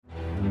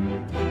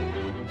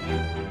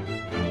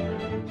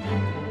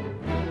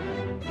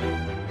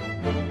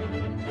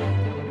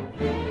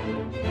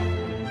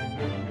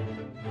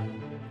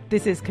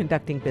This is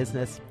Conducting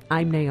Business.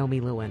 I'm Naomi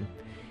Lewin.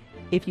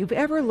 If you've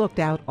ever looked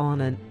out on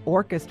an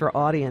orchestra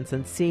audience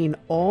and seen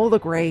all the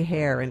gray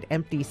hair and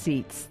empty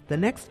seats, the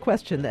next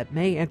question that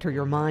may enter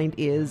your mind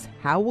is,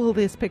 how will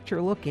this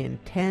picture look in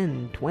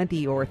 10,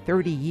 20, or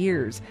 30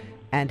 years?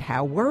 And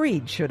how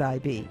worried should I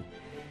be?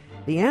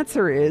 The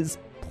answer is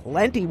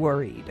plenty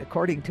worried,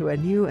 according to a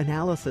new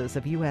analysis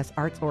of U.S.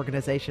 arts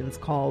organizations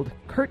called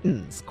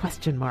Curtains, ?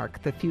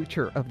 The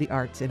Future of the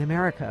Arts in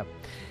America.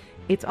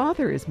 Its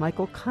author is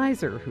Michael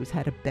Kaiser, who's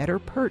had a better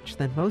perch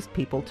than most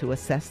people to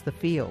assess the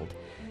field.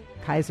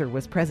 Kaiser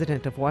was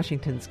president of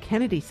Washington's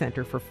Kennedy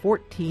Center for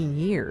 14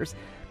 years.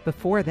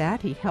 Before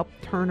that, he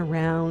helped turn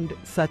around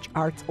such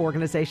arts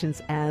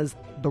organizations as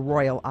the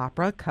Royal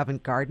Opera,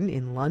 Covent Garden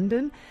in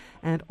London,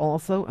 and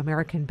also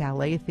American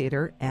Ballet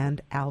Theatre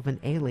and Alvin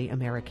Ailey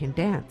American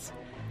Dance.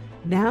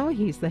 Now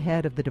he's the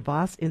head of the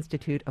DeVos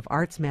Institute of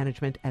Arts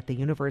Management at the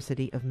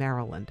University of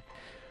Maryland.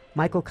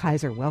 Michael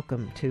Kaiser,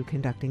 welcome to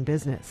Conducting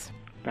Business.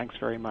 Thanks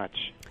very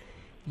much.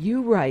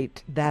 You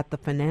write that the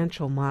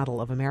financial model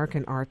of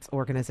American arts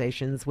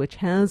organizations, which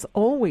has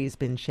always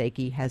been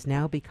shaky, has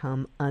now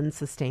become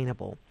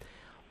unsustainable.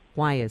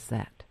 Why is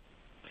that?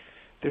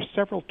 There's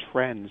several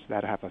trends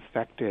that have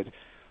affected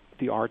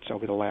the arts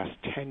over the last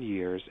 10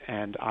 years,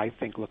 and I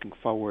think looking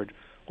forward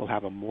will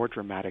have a more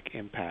dramatic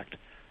impact.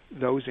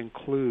 Those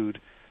include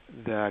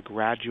the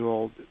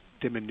gradual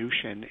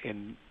diminution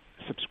in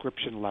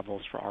subscription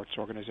levels for arts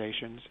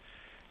organizations,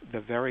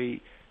 the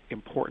very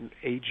important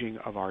aging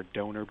of our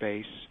donor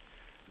base,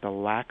 the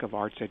lack of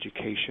arts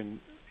education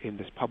in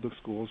the public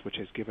schools, which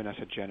has given us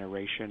a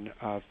generation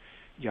of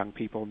young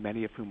people,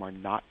 many of whom are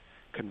not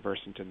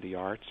conversant in the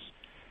arts,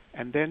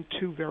 and then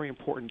two very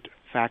important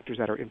factors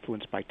that are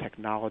influenced by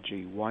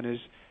technology. One is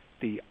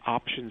the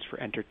options for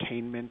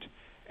entertainment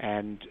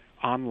and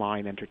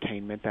online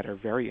entertainment that are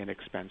very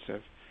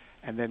inexpensive,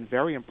 and then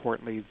very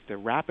importantly, the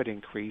rapid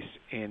increase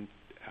in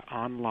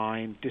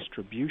online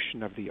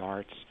distribution of the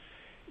arts,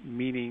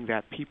 meaning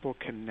that people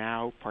can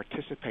now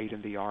participate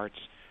in the arts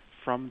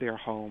from their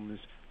homes,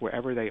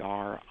 wherever they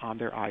are, on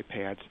their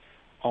iPads,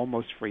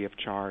 almost free of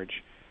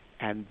charge.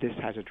 And this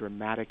has a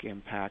dramatic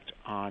impact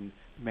on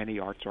many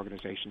arts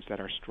organizations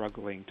that are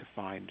struggling to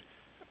find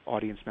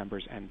audience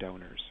members and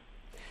donors.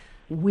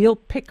 We'll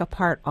pick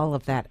apart all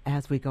of that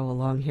as we go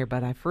along here,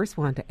 but I first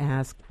want to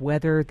ask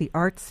whether the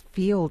arts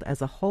field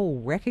as a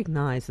whole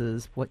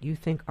recognizes what you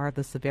think are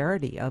the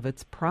severity of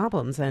its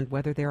problems and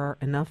whether there are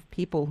enough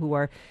people who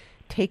are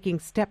taking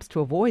steps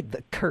to avoid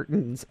the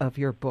curtains of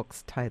your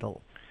book's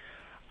title.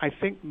 I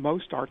think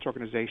most arts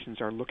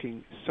organizations are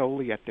looking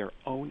solely at their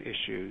own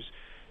issues,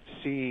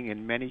 seeing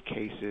in many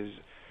cases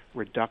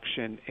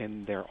reduction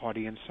in their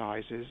audience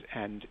sizes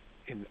and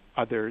in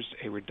others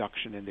a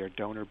reduction in their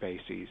donor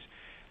bases,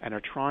 and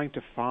are trying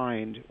to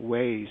find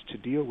ways to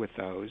deal with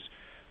those.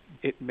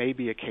 It may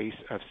be a case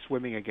of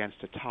swimming against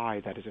a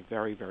tide that is a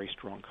very, very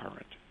strong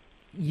current.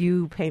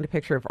 You paint a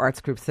picture of arts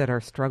groups that are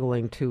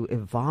struggling to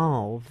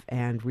evolve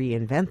and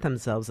reinvent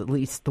themselves, at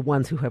least the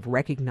ones who have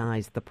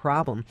recognized the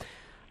problem.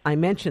 I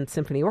mentioned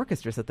symphony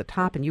orchestras at the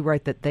top, and you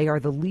write that they are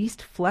the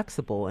least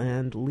flexible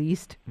and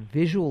least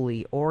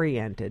visually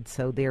oriented,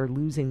 so they're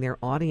losing their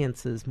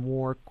audiences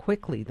more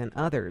quickly than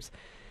others.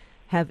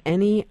 Have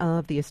any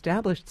of the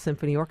established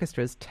symphony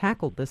orchestras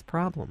tackled this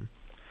problem?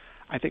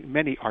 I think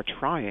many are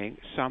trying.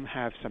 Some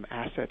have some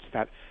assets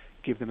that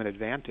give them an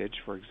advantage.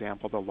 For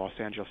example, the Los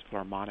Angeles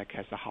Philharmonic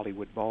has the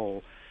Hollywood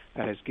Bowl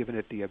that has given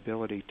it the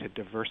ability to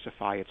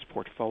diversify its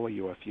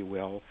portfolio, if you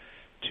will,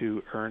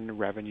 to earn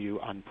revenue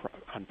on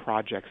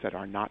projects that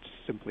are not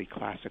simply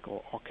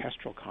classical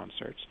orchestral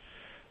concerts.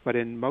 But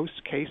in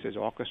most cases,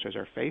 orchestras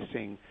are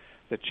facing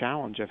the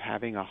challenge of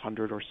having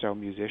 100 or so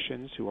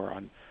musicians who are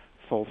on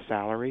full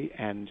salary,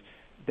 and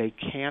they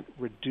can't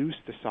reduce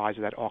the size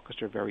of that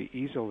orchestra very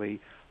easily,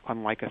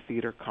 unlike a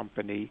theater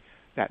company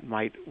that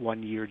might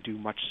one year do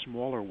much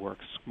smaller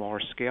works,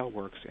 smaller scale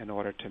works, in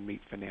order to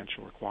meet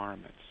financial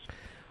requirements.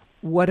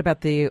 What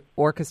about the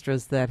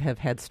orchestras that have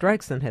had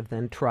strikes and have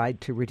then tried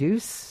to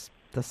reduce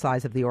the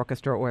size of the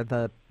orchestra or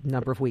the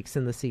number of weeks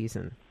in the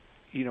season?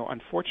 You know,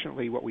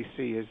 unfortunately, what we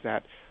see is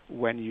that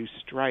when you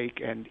strike,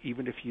 and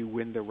even if you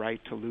win the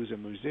right to lose a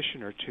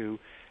musician or two,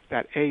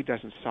 that A,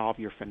 doesn't solve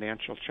your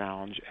financial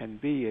challenge, and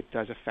B, it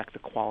does affect the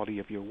quality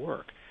of your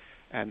work.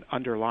 And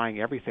underlying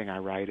everything I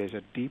write is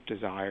a deep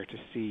desire to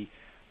see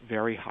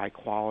very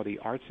high-quality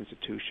arts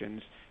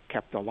institutions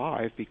kept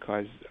alive,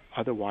 because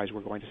otherwise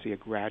we're going to see a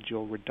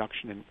gradual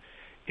reduction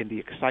in the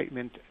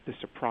excitement, the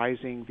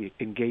surprising, the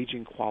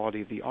engaging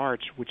quality of the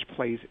arts, which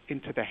plays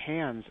into the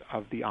hands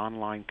of the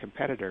online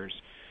competitors.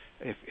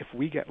 If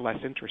we get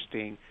less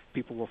interesting,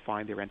 people will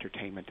find their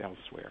entertainment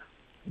elsewhere.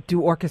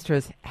 Do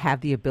orchestras have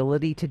the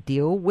ability to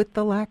deal with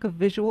the lack of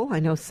visual? I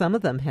know some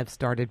of them have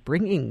started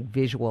bringing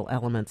visual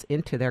elements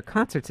into their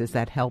concerts. Is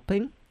that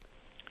helping?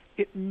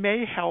 It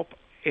may help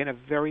in a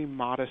very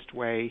modest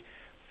way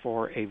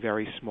for a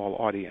very small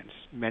audience.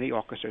 Many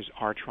orchestras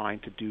are trying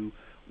to do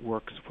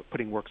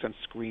putting works on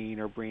screen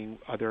or bring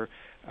other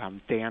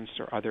dance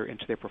or other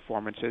into their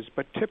performances,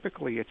 but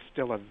typically it's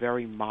still a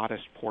very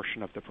modest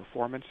portion of the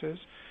performances.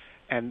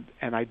 And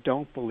I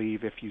don't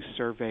believe if you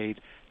surveyed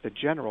the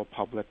general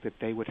public that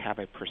they would have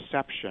a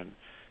perception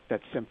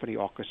that symphony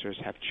orchestras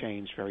have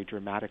changed very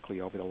dramatically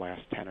over the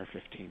last 10 or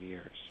 15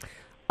 years.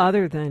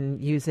 Other than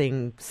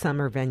using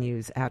summer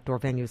venues, outdoor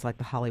venues like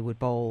the Hollywood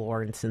Bowl,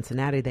 or in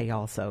Cincinnati, they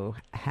also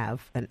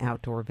have an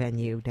outdoor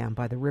venue down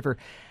by the river.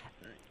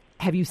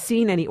 Have you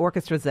seen any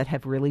orchestras that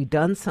have really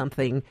done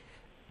something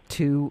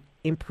to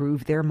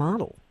improve their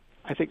model?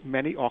 I think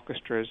many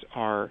orchestras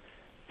are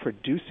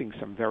producing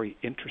some very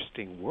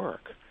interesting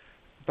work,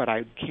 but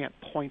I can't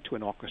point to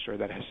an orchestra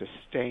that has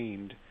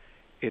sustained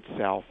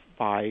itself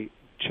by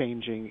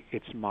changing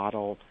its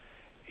model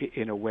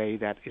in a way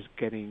that is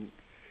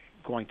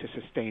going to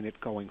sustain it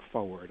going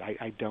forward.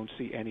 I don't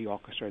see any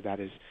orchestra that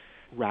is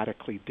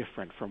radically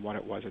different from what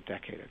it was a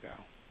decade ago.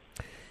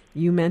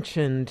 You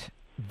mentioned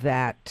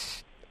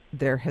that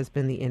there has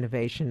been the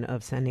innovation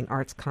of sending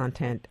arts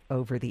content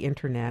over the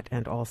internet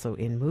and also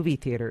in movie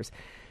theaters.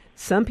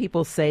 Some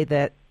people say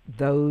that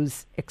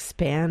those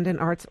expand an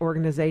arts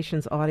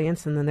organization's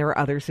audience, and then there are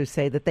others who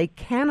say that they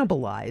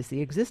cannibalize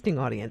the existing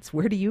audience.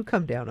 Where do you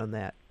come down on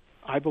that?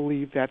 I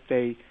believe that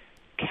they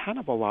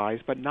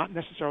cannibalize, but not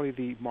necessarily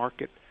the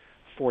market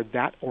for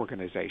that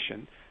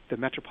organization. The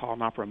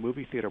Metropolitan Opera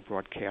movie theater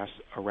broadcasts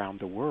around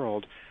the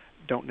world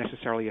don't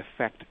necessarily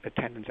affect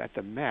attendance at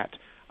the Met.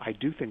 I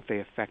do think they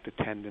affect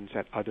attendance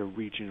at other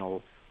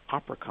regional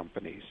opera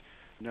companies.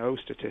 No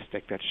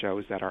statistic that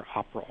shows that our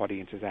opera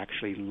audience is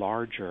actually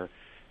larger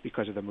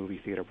because of the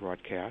movie theater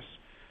broadcasts.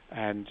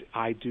 And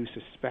I do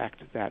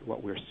suspect that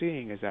what we're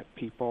seeing is that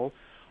people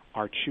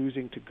are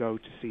choosing to go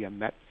to see a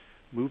Met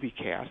movie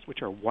cast,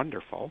 which are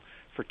wonderful,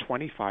 for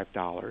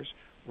 $25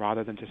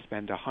 rather than to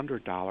spend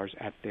 $100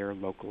 at their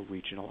local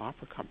regional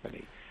opera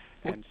company.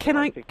 And can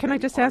I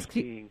just ask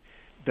you?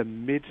 The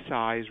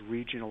mid-size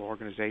regional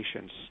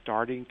organizations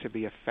starting to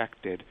be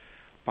affected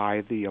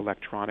by the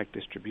electronic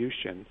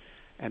distribution,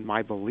 and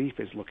my belief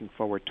is looking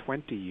forward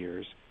 20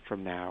 years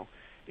from now,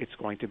 it's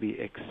going to be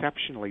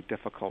exceptionally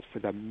difficult for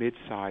the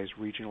mid-size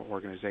regional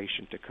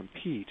organization to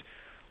compete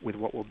with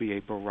what will be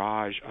a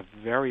barrage of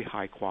very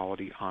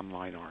high-quality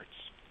online arts.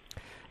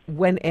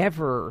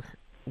 Whenever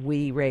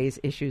we raise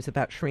issues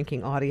about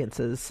shrinking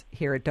audiences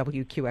here at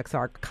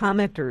WQXR,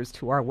 commenters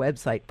to our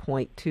website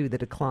point to the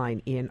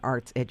decline in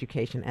arts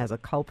education as a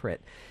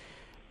culprit.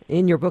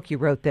 In your book, you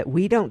wrote that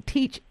we don't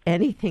teach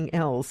anything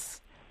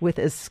else with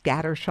as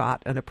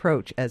scattershot an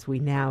approach as we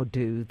now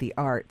do the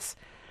arts.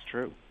 It's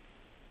true.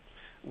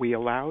 We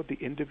allow the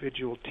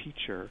individual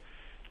teacher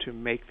to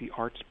make the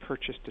arts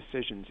purchase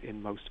decisions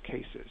in most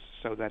cases,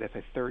 so that if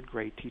a third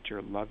grade teacher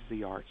loves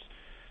the arts,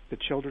 the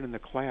children in the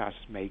class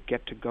may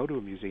get to go to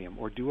a museum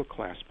or do a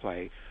class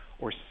play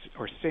or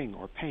sing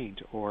or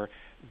paint or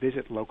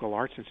visit local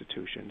arts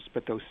institutions.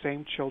 But those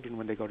same children,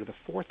 when they go to the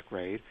fourth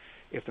grade,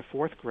 if the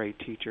fourth grade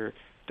teacher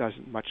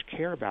doesn't much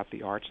care about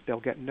the arts, they'll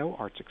get no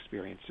arts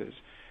experiences.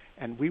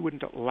 And we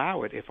wouldn't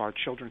allow it if our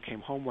children came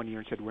home one year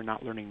and said, we're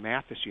not learning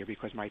math this year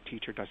because my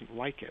teacher doesn't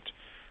like it.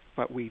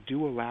 But we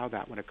do allow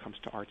that when it comes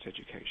to arts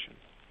education.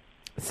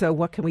 So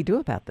what can we do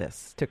about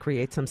this to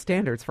create some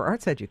standards for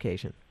arts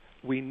education?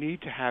 We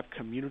need to have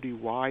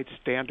community-wide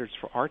standards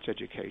for arts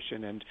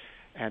education,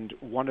 and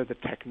one of the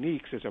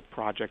techniques is a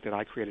project that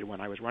I created when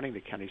I was running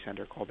the Kennedy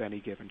Center called Any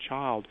Given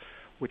Child,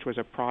 which was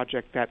a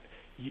project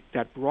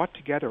that brought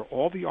together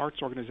all the arts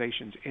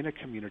organizations in a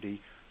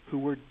community who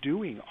were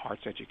doing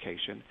arts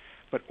education,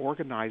 but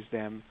organized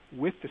them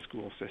with the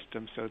school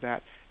system so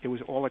that it was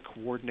all a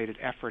coordinated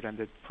effort and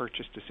the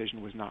purchase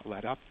decision was not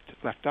left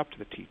up to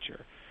the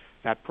teacher.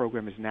 That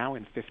program is now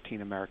in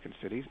 15 American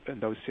cities, and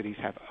those cities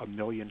have 1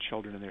 million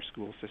children in their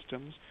school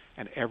systems,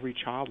 and every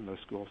child in those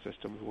school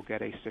systems will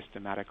get a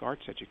systematic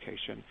arts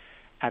education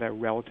at a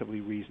relatively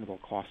reasonable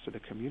cost to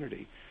the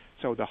community.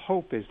 So the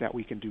hope is that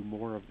we can do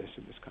more of this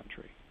in this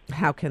country.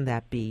 How can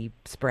that be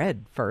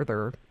spread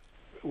further?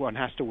 One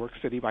has to work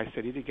city by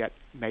city to get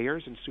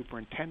mayors and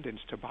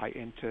superintendents to buy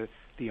into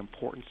the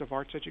importance of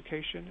arts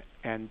education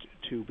and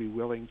to be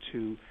willing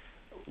to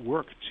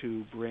work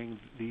to bring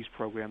these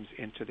programs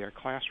into their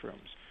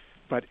classrooms.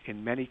 But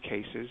in many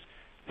cases,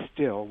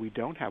 still, we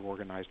don't have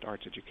organized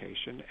arts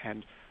education,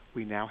 and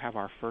we now have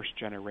our first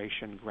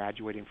generation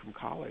graduating from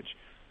college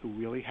who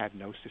really had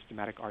no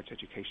systematic arts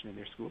education in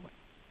their schooling.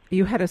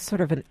 You had a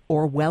sort of an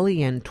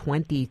Orwellian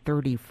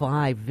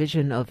 2035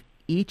 vision of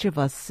each of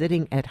us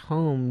sitting at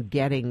home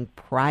getting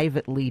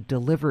privately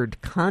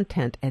delivered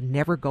content and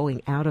never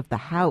going out of the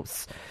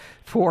house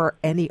for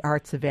any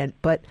arts event.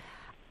 But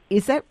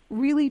is that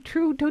really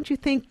true? Don't you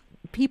think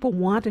people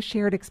want a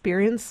shared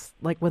experience,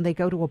 like when they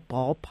go to a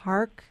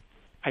ballpark?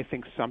 I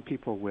think some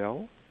people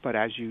will, but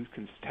as you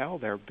can tell,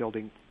 they're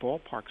building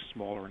ballparks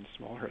smaller and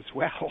smaller as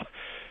well.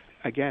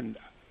 Again,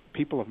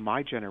 people of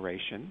my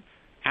generation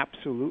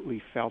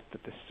absolutely felt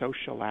that the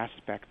social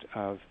aspect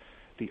of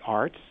the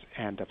arts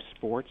and of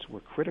sports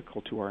were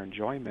critical to our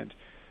enjoyment,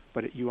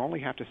 But you only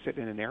have to sit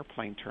in an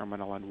airplane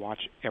terminal and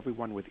watch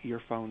everyone with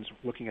earphones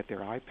looking at their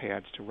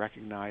iPads to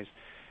recognize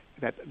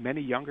that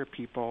many younger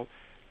people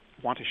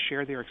want to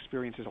share their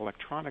experiences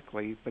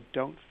electronically but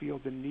don't feel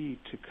the need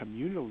to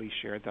communally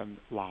share them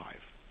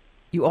live.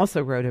 You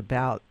also wrote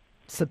about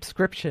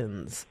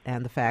subscriptions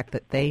and the fact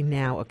that they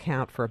now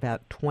account for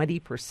about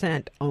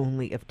 20%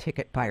 only of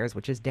ticket buyers,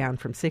 which is down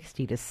from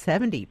 60 to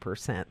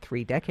 70%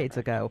 3 decades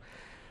ago.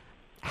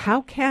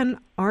 How can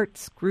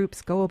arts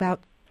groups go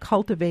about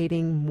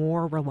cultivating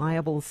more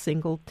reliable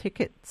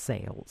single-ticket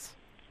sales?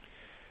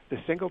 The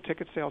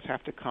single-ticket sales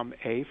have to come,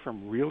 A,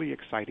 from really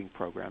exciting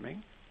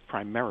programming,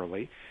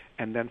 primarily,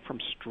 and then from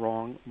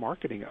strong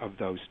marketing of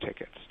those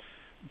tickets.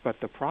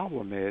 But the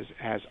problem is,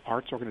 as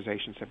arts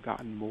organizations have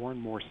gotten more and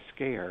more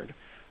scared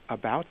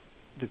about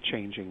the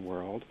changing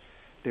world,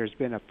 there's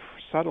been a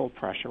subtle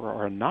pressure,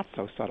 or a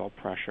not-so-subtle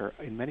pressure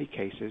in many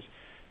cases,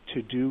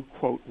 to do,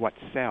 quote, what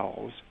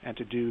sells, and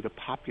to do the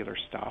popular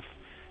stuff,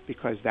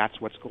 because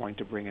that's what's going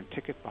to bring in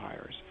ticket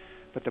buyers.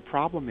 But the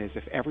problem is,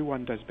 if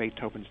everyone does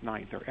Beethoven's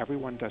Ninth or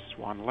everyone does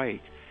Swan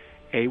Lake,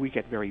 A, we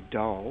get very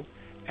dull,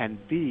 and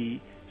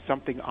B,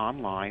 something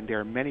online. There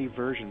are many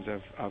versions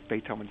of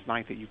Beethoven's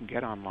Ninth that you can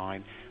get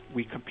online.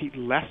 We compete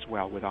less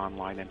well with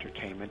online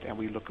entertainment, and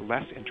we look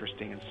less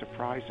interesting and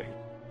surprising.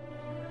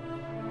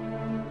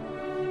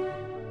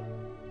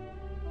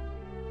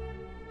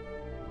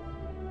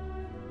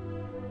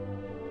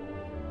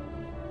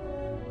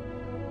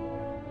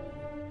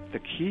 The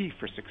key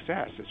for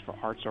success is for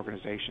arts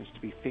organizations to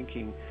be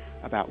thinking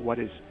about what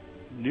is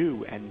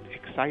new and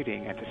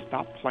exciting, and to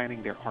stop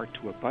planning their art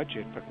to a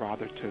budget, but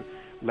rather to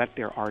let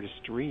their artists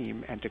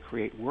dream and to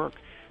create work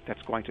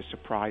that's going to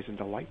surprise and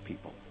delight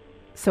people.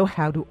 So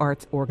how do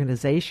arts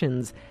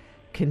organizations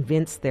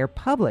convince their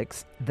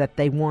publics that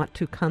they want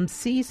to come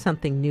see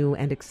something new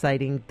and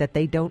exciting that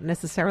they don't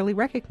necessarily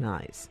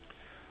recognize?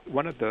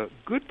 One of the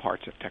good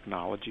parts of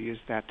technology is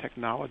that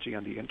technology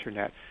on the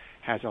Internet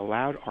has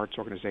allowed arts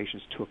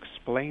organizations to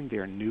explain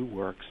their new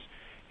works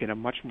in a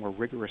much more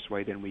rigorous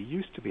way than we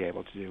used to be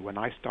able to do. When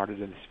I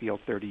started in this field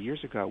 30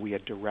 years ago, we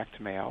had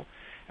direct mail,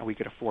 and we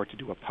could afford to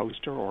do a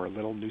poster or a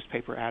little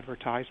newspaper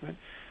advertisement.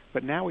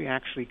 But now we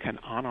actually can,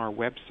 on our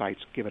websites,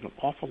 give it an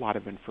awful lot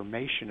of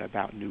information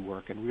about new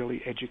work and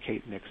really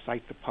educate and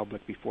excite the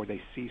public before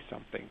they see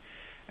something.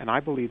 And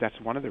I believe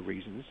that's one of the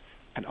reasons,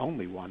 and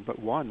only one, but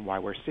one, why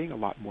we're seeing a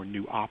lot more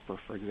new opera,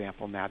 for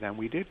example, now than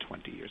we did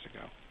 20 years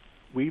ago.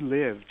 We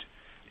lived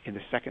in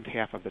the second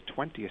half of the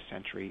 20th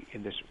century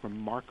in this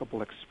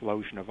remarkable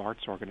explosion of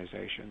arts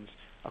organizations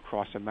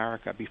across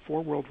America.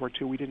 Before World War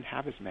II, we didn't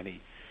have as many.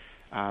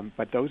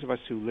 But those of us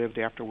who lived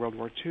after World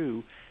War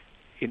II,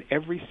 in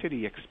every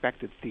city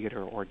expected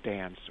theater or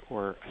dance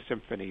or a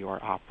symphony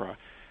or opera.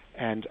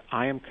 And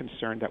I am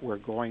concerned that we're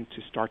going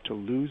to start to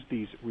lose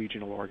these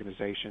regional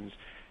organizations,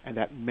 and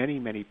that many,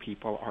 many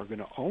people are going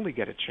to only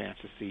get a chance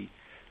to see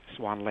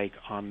Swan Lake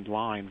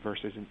online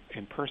versus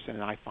in person,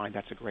 and I find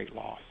that's a great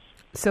loss.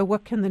 So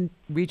what can the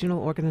regional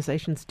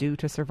organizations do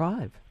to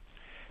survive?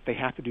 They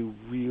have to do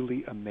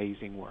really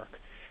amazing work.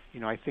 You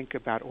know, I think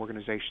about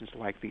organizations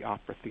like the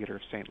Opera Theater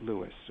of St.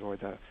 Louis or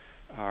the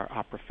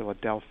Opera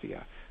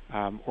Philadelphia,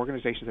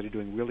 organizations that are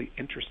doing really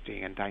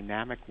interesting and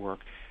dynamic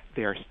work.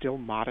 They are still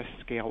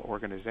modest-scale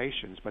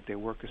organizations, but their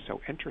work is so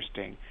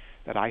interesting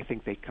that I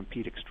think they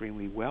compete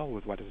extremely well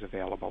with what is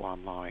available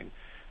online.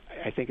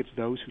 I think it's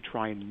those who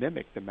try and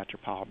mimic the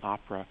Metropolitan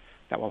Opera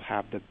that will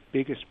have the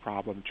biggest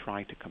problem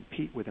trying to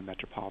compete with the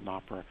Metropolitan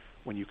Opera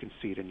when you can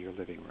see it in your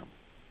living room.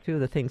 Two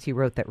of the things you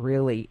wrote that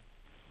really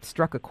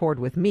struck a chord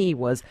with me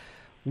was,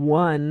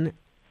 one,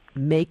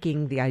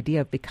 making the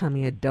idea of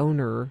becoming a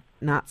donor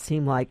not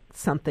seem like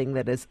something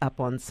that is up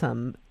on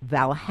some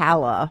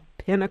Valhalla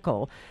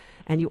pinnacle.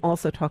 And you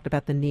also talked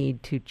about the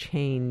need to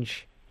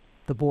change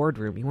the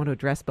boardroom. You want to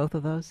address both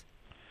of those?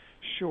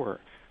 Sure.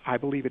 I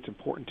believe it's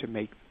important to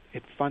make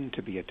it fun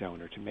to be a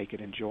donor, to make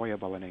it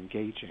enjoyable and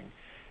engaging.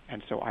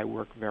 And so I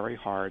work very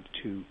hard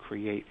to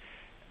create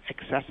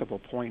accessible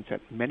points at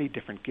many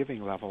different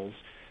giving levels,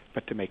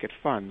 but to make it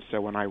fun.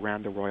 So when I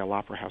ran the Royal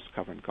Opera House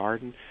Covent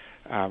Garden,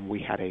 we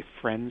had a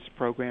Friends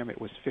program.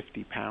 It was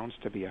 £50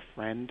 to be a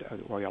friend of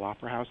the Royal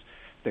Opera House.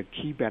 The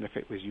key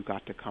benefit was you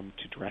got to come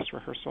to dress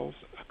rehearsals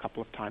a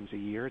couple of times a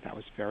year. That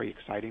was very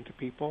exciting to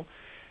people.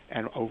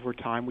 And over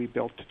time, we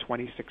built to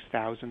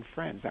 26,000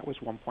 friends. That was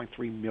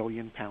 £1.3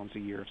 million a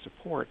year of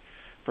support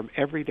from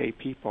everyday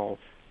people,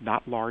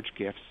 not large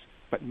gifts,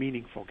 but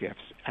meaningful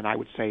gifts. And I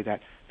would say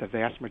that the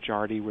vast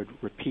majority would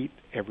repeat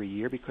every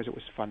year because it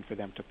was fun for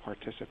them to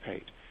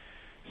participate.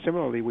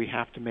 Similarly, we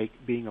have to make,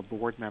 being a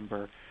board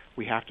member,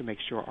 we have to make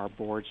sure our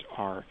boards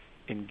are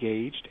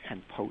engaged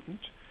and potent,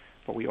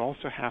 but we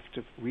also have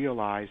to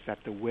realize that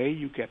the way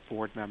you get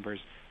board members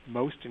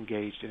most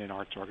engaged in an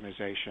arts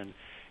organization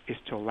is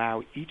to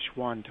allow each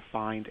one to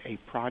find a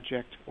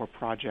project or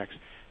projects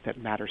that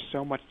matter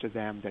so much to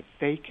them that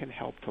they can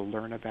help to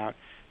learn about,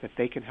 that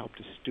they can help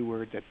to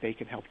steward, that they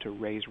can help to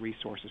raise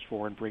resources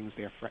for and bring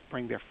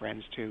their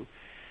friends to.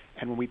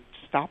 And when we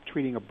stop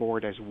treating a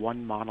board as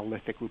one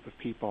monolithic group of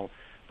people,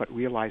 but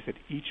realize that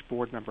each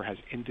board member has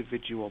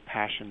individual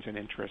passions and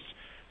interests.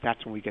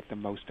 That's when we get the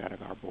most out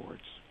of our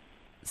boards.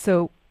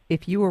 So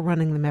if you were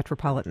running the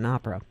Metropolitan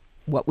Opera,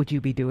 what would you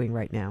be doing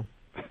right now?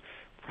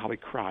 Probably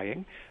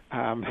crying.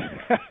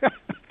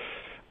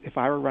 If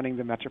I were running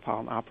the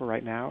Metropolitan Opera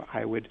right now,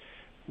 I would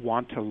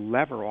want to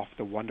lever off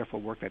the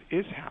wonderful work that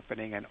is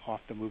happening and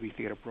off the movie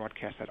theater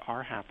broadcasts that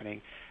are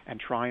happening and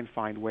try and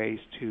find ways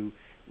to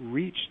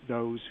reach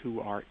those who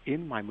are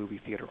in my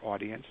movie theater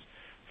audience.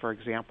 For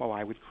example,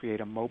 I would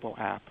create a mobile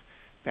app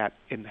that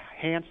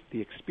enhanced the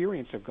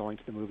experience of going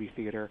to the movie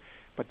theater,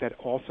 but that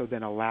also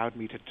then allowed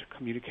me to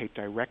communicate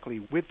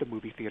directly with the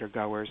movie theater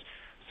goers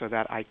so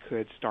that I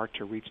could start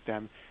to reach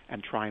them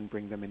and try and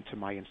bring them into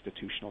my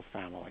institutional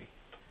family.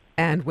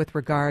 And with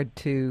regard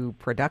to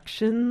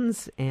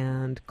productions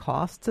and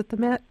costs at the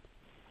Met?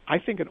 I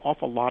think an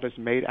awful lot is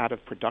made out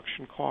of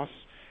production costs,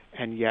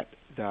 and yet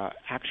the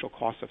actual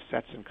cost of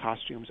sets and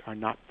costumes are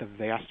not the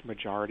vast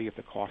majority of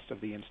the cost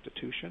of the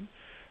institution.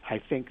 I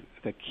think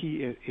the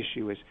key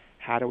issue is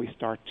how do we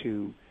start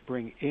to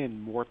bring in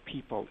more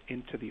people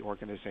into the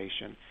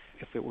organization?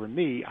 If it were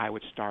me, I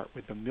would start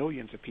with the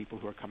millions of people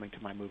who are coming to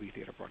my movie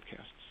theater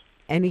broadcasts.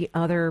 Any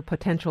other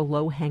potential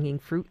low-hanging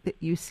fruit that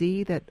you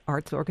see that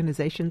arts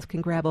organizations can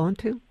grab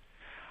onto?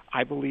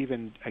 I believe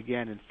in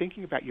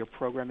thinking about your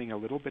programming a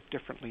little bit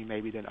differently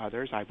maybe than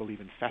others. I believe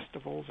in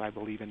festivals. I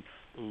believe in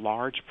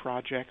large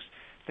projects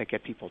that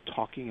get people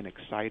talking and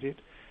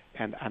excited.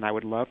 And I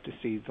would love to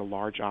see the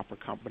large opera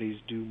companies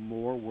do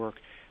more work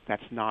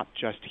that's not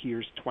just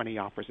here's 20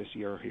 operas this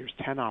year or here's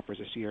 10 operas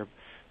this year,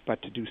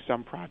 but to do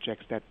some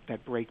projects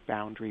that break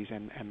boundaries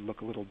and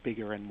look a little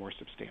bigger and more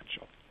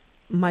substantial.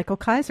 Michael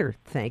Kaiser,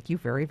 thank you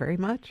very, very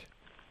much.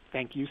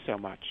 Thank you so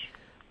much.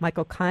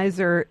 Michael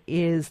Kaiser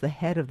is the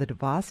head of the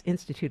DeVos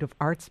Institute of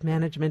Arts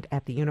Management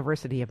at the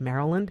University of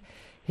Maryland.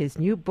 His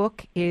new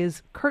book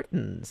is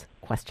Curtains, ?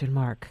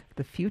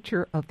 The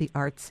Future of the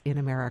Arts in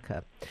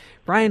America.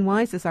 Brian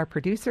Wise is our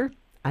producer.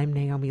 I'm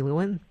Naomi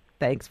Lewin.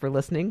 Thanks for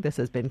listening. This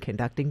has been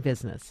Conducting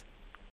Business.